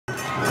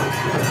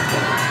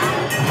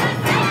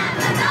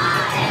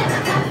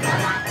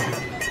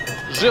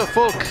Živijo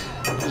folk,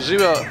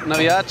 živijo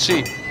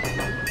navijači.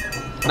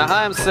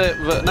 Nahajam se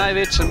v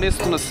največjem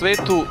mestu na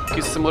svetu,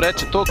 ki se mu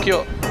reče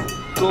Tokio.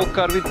 To,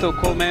 kar vidite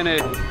okoli mene,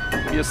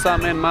 je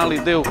sam en mali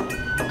del.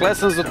 Tukaj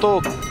sem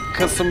zato,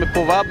 ker so me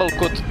povabili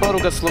kot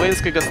prvega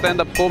slovenskega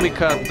stand-up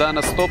komika, da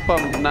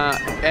nastopam na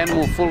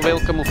enemu ful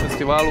velikemu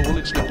festivalu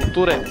ulične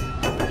kulture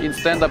in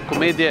stand-up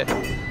komedije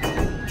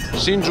v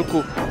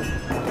Šindžuku.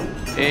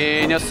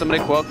 In jaz sem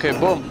rekel, ok,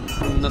 bom,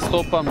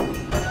 nastopam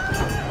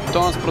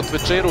danes proti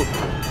večeru,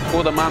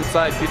 tako da imam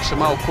cajt iti še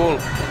malo okoli,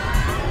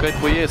 kaj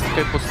pojesti,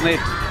 kaj posnet.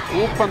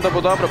 Upam, da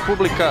bo dobra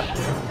publika,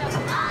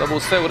 da bo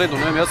vse v redu.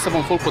 Ne vem, jaz se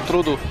bom ful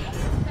potrudil.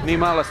 Ni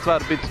mala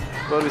stvar biti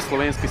prvi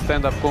slovenski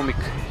stand-up komik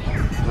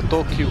v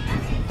Tokiju.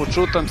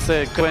 Počutam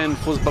se kot en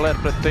fuzbaler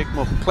pred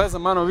tekmo. Tukaj za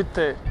mano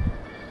vidite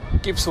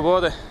kip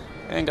Svobode,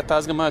 enega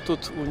tazga imajo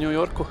tudi v New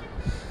Yorku.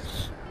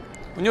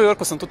 V New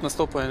Yorku sem tudi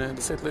nastopil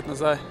 10 let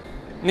nazaj.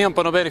 Nimam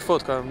pa nobenih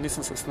fotka,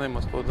 nisem se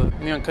snemal, tako da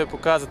nimam kaj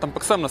pokazati,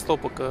 ampak sem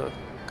nastopil,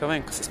 ka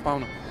vem, ka se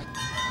spavnem.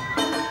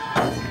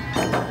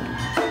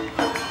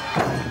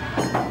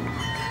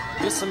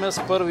 Nisem jaz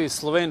prvi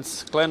Slovenc,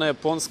 kle na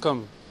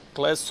Japonskem,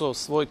 kle so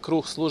svoj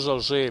kruh služal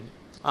že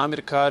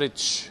Admir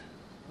Baltić,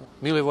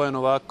 Milivoj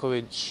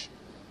Novaković,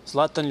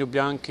 Zlatan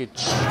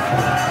Ljubljankić.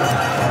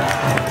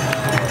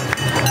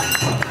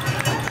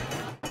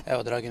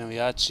 Evo, dragi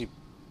navijači,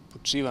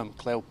 počivam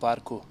kle v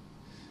parku.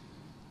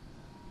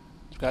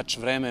 Drugače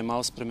vreme je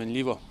malo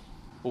spremenljivo.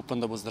 Upam,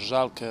 da bo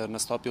zdržal, ker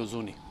nastop je v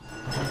zuni.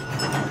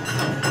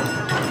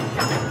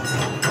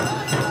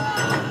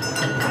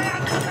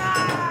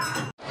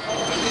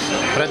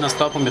 Pred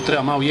nastopom je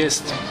treba malo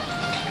jesti.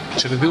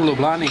 Če bi bil v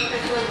Ljubljani,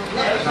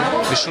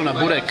 bi šel na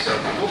burek,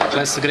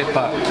 tukaj se gre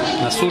pa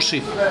na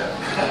suši.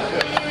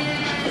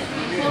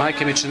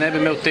 Majke mi, če ne bi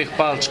imel teh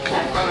palčk,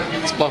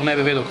 sploh ne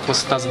bi vedel, kako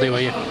se ta zadeva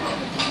je.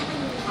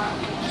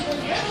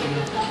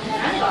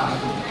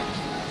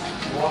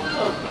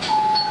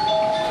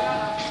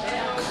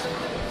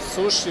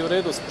 Suši v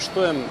redu,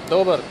 spoštujem,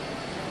 dober,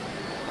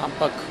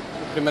 ampak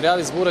v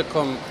primerjavi z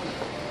burekom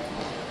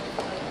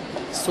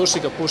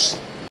suši ga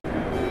puši.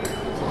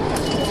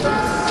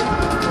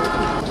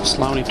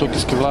 Slavni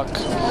tokijski vlak.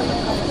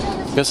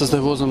 Jaz se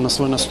zdaj vozim na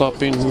svoj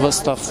nastop in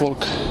ves ta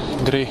folk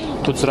gre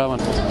tudi zraven.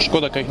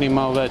 Škoda, kaj jih ni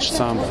malo več,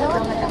 sam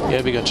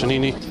jebi ga, če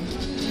ni.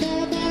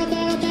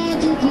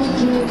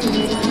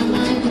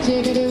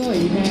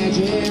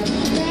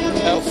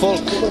 Evo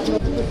folk,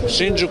 v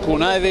Šindžuku,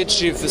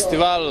 največji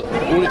festival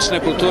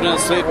ulične kulture na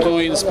svetu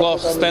in sploh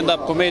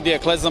stand-up komedije.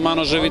 Kle za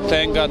mano že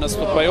vidite enega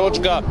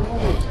nastopajočega.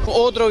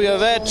 Odrov je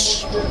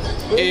več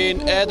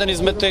in eden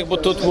izmed teh bo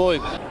tudi moj.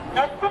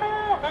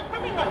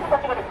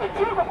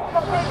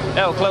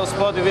 Evo, kle v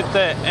spodi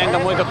vidite enega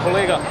mojega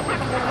kolega.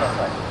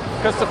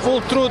 Ker se ful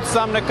trud,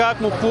 sam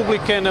nekak mu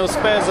publike ne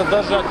uspe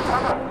zadržati.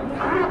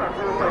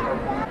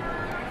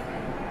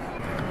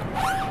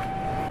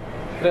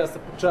 Treba se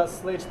počas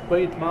sleči, pa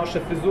iti, malo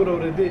še frizuro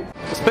urediti.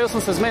 Uspel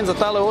sem se zmeniti za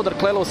tale odr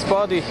klele v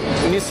spodi,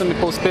 nisem mi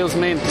pa uspel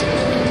zmeniti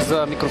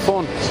za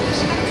mikrofon.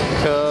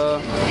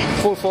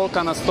 Ful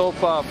folka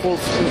nastopa,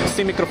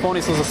 vsi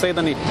mikrofoni so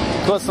zasedeni.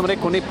 To sem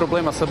rekel, ni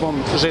problema, se bom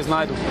že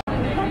znajdu.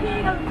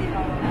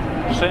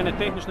 Še ene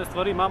tehnične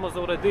stvari imamo za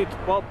urediti,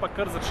 pa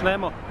kar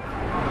začnemo.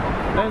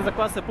 Ne vem,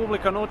 zakaj se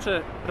publika noče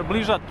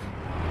približati.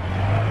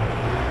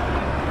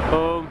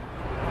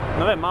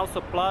 Ne vem, malo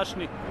so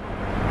plašni.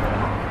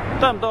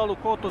 Tam dol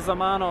v kotu za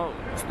mano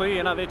stoji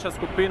ena večja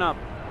skupina.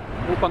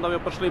 Upam, da bi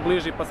jo prišli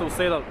bližji, pa se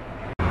usedali.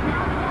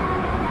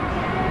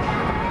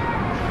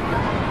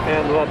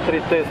 1, 2,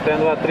 3 test, 1,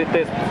 2, 3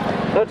 test.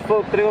 Dač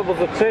folk, treba bo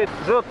začeti.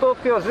 Živijo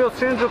Tokio, živijo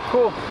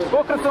Šindžuku.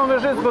 Kolikrat se vam je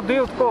že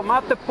zgodil tako,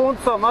 imate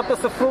punco, imate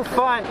se ful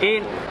fajn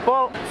in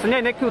pol se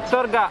njej nekaj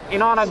utrga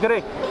in ona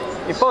gre.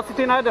 In pol si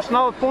ti najdeš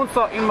novo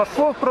punco in imaš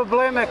ful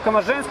probleme, ko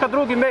ima ženska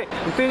drugi ime.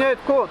 In ti njej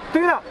tako,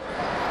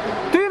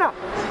 Tina,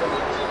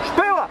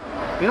 Špela.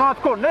 In ona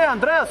tako, ne,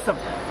 Andreja sem.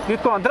 Ni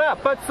tako, Andreja,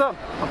 pač sem.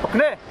 Ampak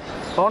ne,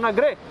 ona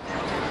gre.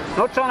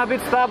 Noče ona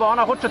biti s tabo,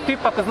 ona hoče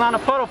tipa, ko zna na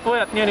prvo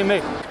povedati njen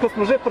ime. Ko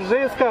smo že pri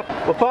ženskah,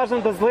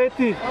 opažam, da z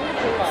leti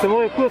se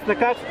moj okus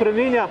nekako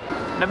spreminja.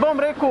 Ne bom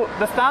rekel,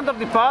 da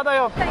standardi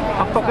padajo,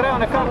 ampak grejo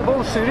nekako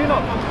bolj v širino.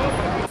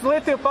 Z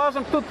leti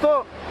opažam tudi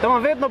to, da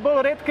imam vedno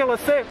bolj redke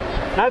lase.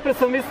 Najprej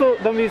sem mislil,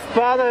 da mi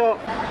izpadajo,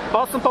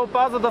 pa sem pa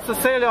opazil, da se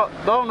selijo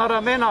dol na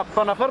ramena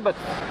pa na hrbet.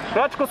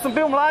 Prač, ko sem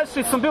bil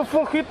mlajši, sem bil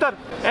ful hiter.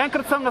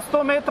 Enkrat sem na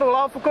 100 metrov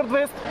laufu kar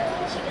 200.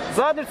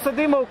 Zadnjič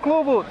sedimo v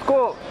klubu,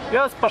 tako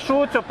jaz pa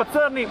Šučo, pa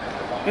Crni.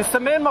 In se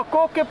menimo,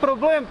 koliko je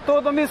problem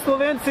to, da mi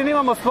Slovenci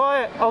nimamo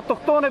svoje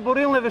avtohtone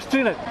borilne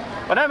veščine.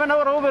 Pa ne me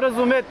narobe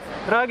razumeti,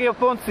 dragi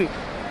Japonci.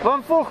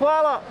 Vam ful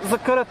hvala za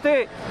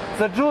karate,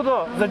 za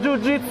judo, za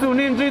jiu-jitsu,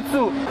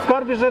 ninjitsu.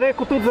 Kar bi že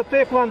rekel tudi za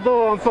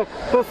taekwondo, ampak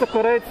to so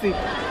Korejci.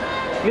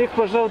 Njih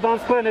pa žal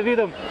danes kaj ne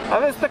vidim. A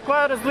veste,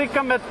 kaj je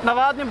razlika med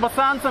navadnim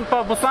bosancem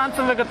pa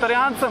bosancem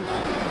vegetarijancem?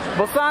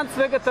 Bosanc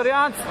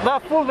vegetarijanc da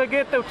ful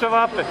vegete v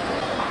čevape.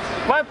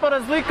 Kaj je pa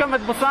razlika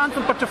med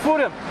bosancem pa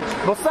čefurjem?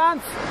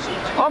 Bosanc,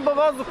 on bo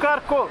vozil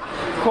karkoli.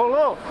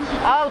 Kolo,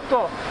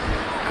 avto,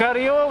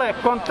 kariole,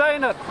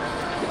 kontejner.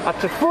 A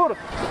čefur,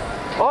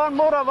 on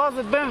mora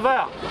voziti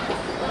BMW-a.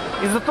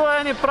 In zato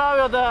eni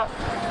pravijo, da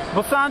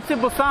Bosanci,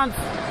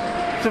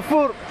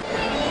 čefur,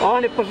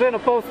 on je pa že na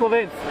pol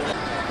Slovenci.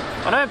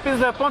 Pa ne vem,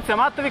 pizda Japonci,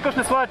 imate vi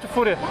kakšne svoje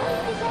čefurje?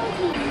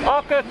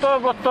 Ok, to je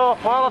bilo to.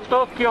 Hvala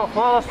Tokio,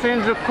 hvala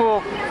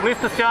Shinjuku, vi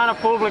ste sjajna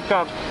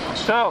publika.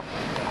 Ćao.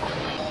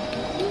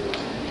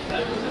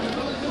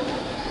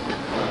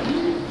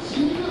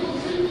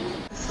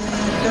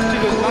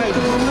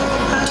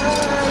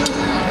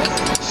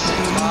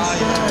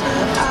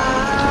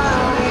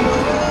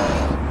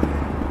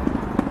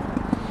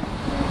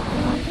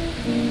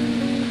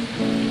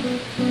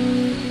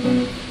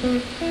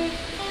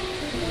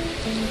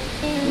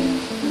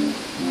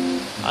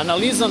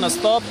 Analiza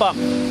nastopa.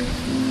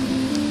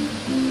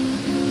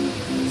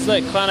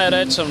 Zdaj, kaj naj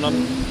rečem, no,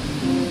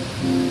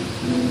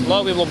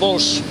 lahko bi bilo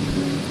boljše.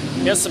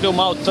 Jaz sem bil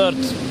malo trd,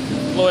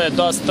 bilo je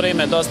dosti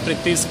treme, dosti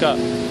pritiska,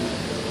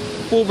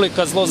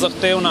 publika zelo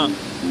zahtevna.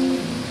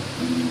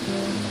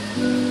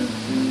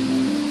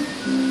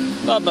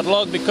 Dobar,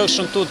 lahko bi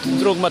kakšen tudi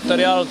drug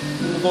material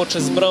mogoče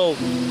zbral,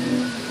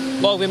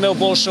 lahko bi imel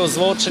boljše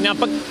ozvočenje,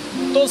 ampak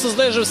to so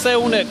zdaj že vse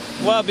une,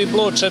 kva bi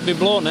bilo, če bi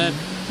bilo, ne.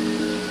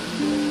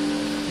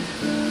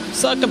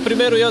 V vsakem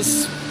primeru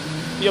jaz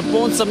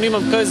Japoncem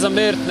nimam kaj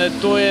zameriti, ne,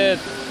 to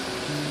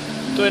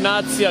je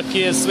nacija, ki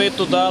je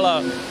svetu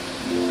dala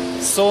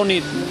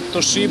Sony,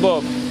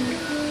 Toshibo,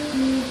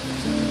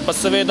 pa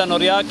seveda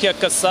Noriakija,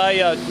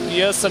 Kasaija,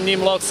 jaz sem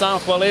njim lahko sam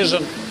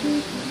hvaležen.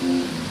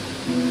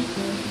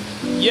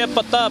 Je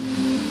pa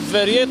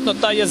verjetno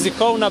ta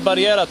jezikovna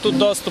barijera tudi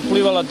dosti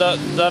vplivala,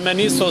 da me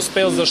niso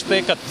uspeli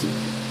zaštekati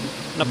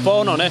na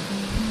polno, ne.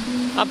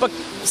 Ampak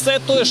vse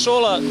to je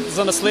šola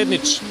za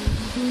naslednjič.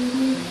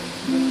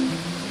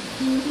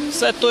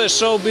 Vse to je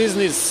show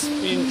biznis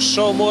in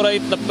show mora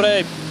iti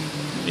naprej.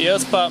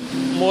 Jaz pa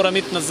moram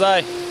iti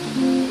nazaj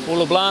v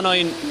Ljubljano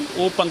in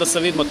upam, da se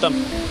vidimo tam.